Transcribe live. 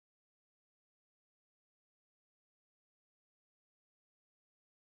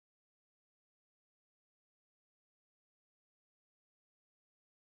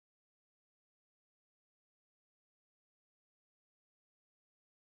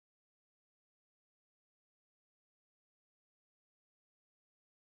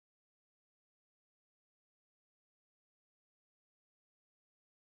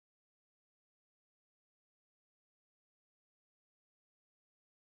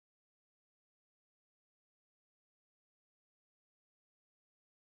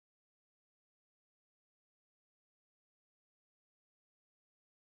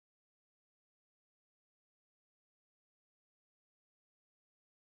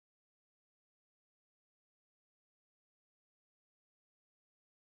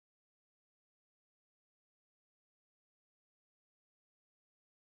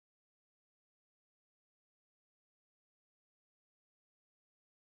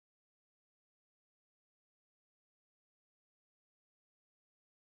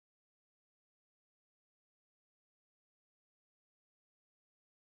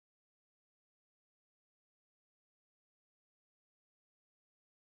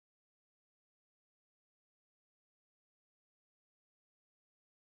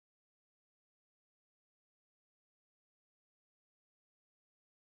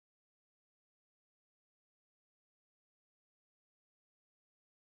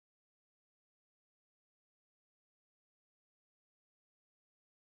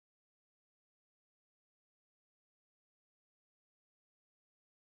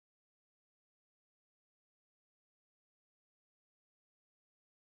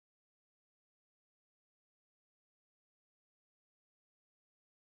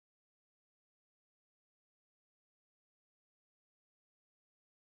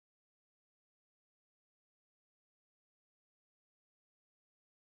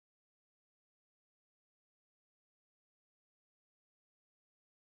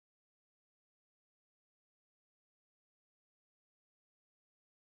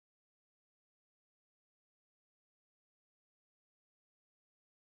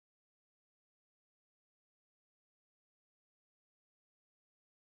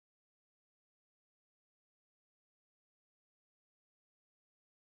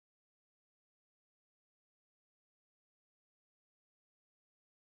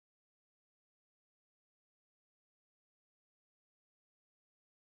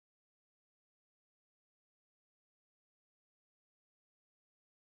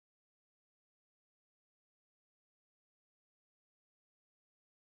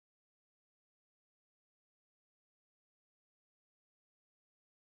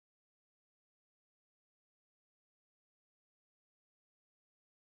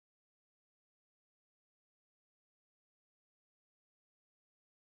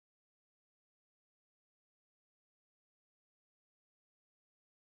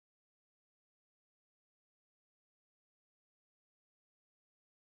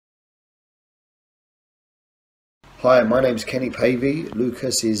Hi, my name's Kenny Pavey.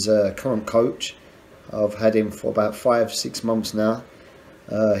 Lukas is current coach. I've had him for about 5-6 months now.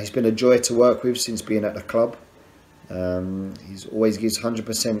 He's been a joy to work with since being at the club. He's always gives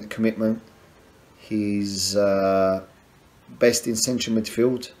 100% commitment. He's best in central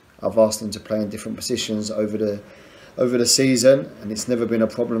midfield. I've asked him to play in different positions over the season, and it's never been a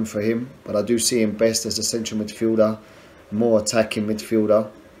problem for him. But I do see him best as a central midfielder, more attacking midfielder.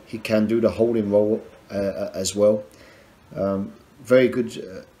 He can do the holding role as well. Very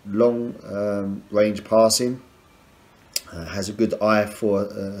good long range passing. Has a good eye for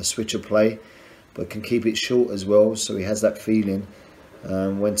a switch of play, but can keep it short as well. So he has that feeling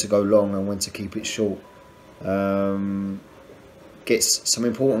when to go long and when to keep it short. Gets some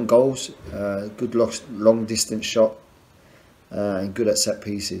important goals. Good long distance shot, and good at set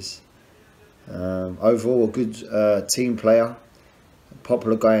pieces. Overall, a good team player, a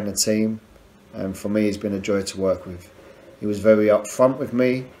popular guy in the team, and for me, he's been a joy to work with. He was very upfront with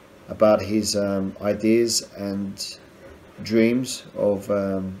me about his ideas and dreams of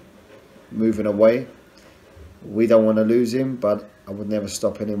moving away. We don't want to lose him, but I would never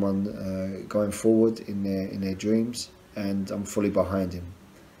stop anyone going forward in their dreams, and I'm fully behind him.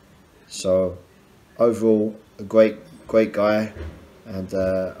 So overall, a great guy and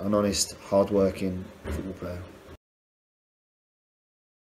an honest, hard-working football player.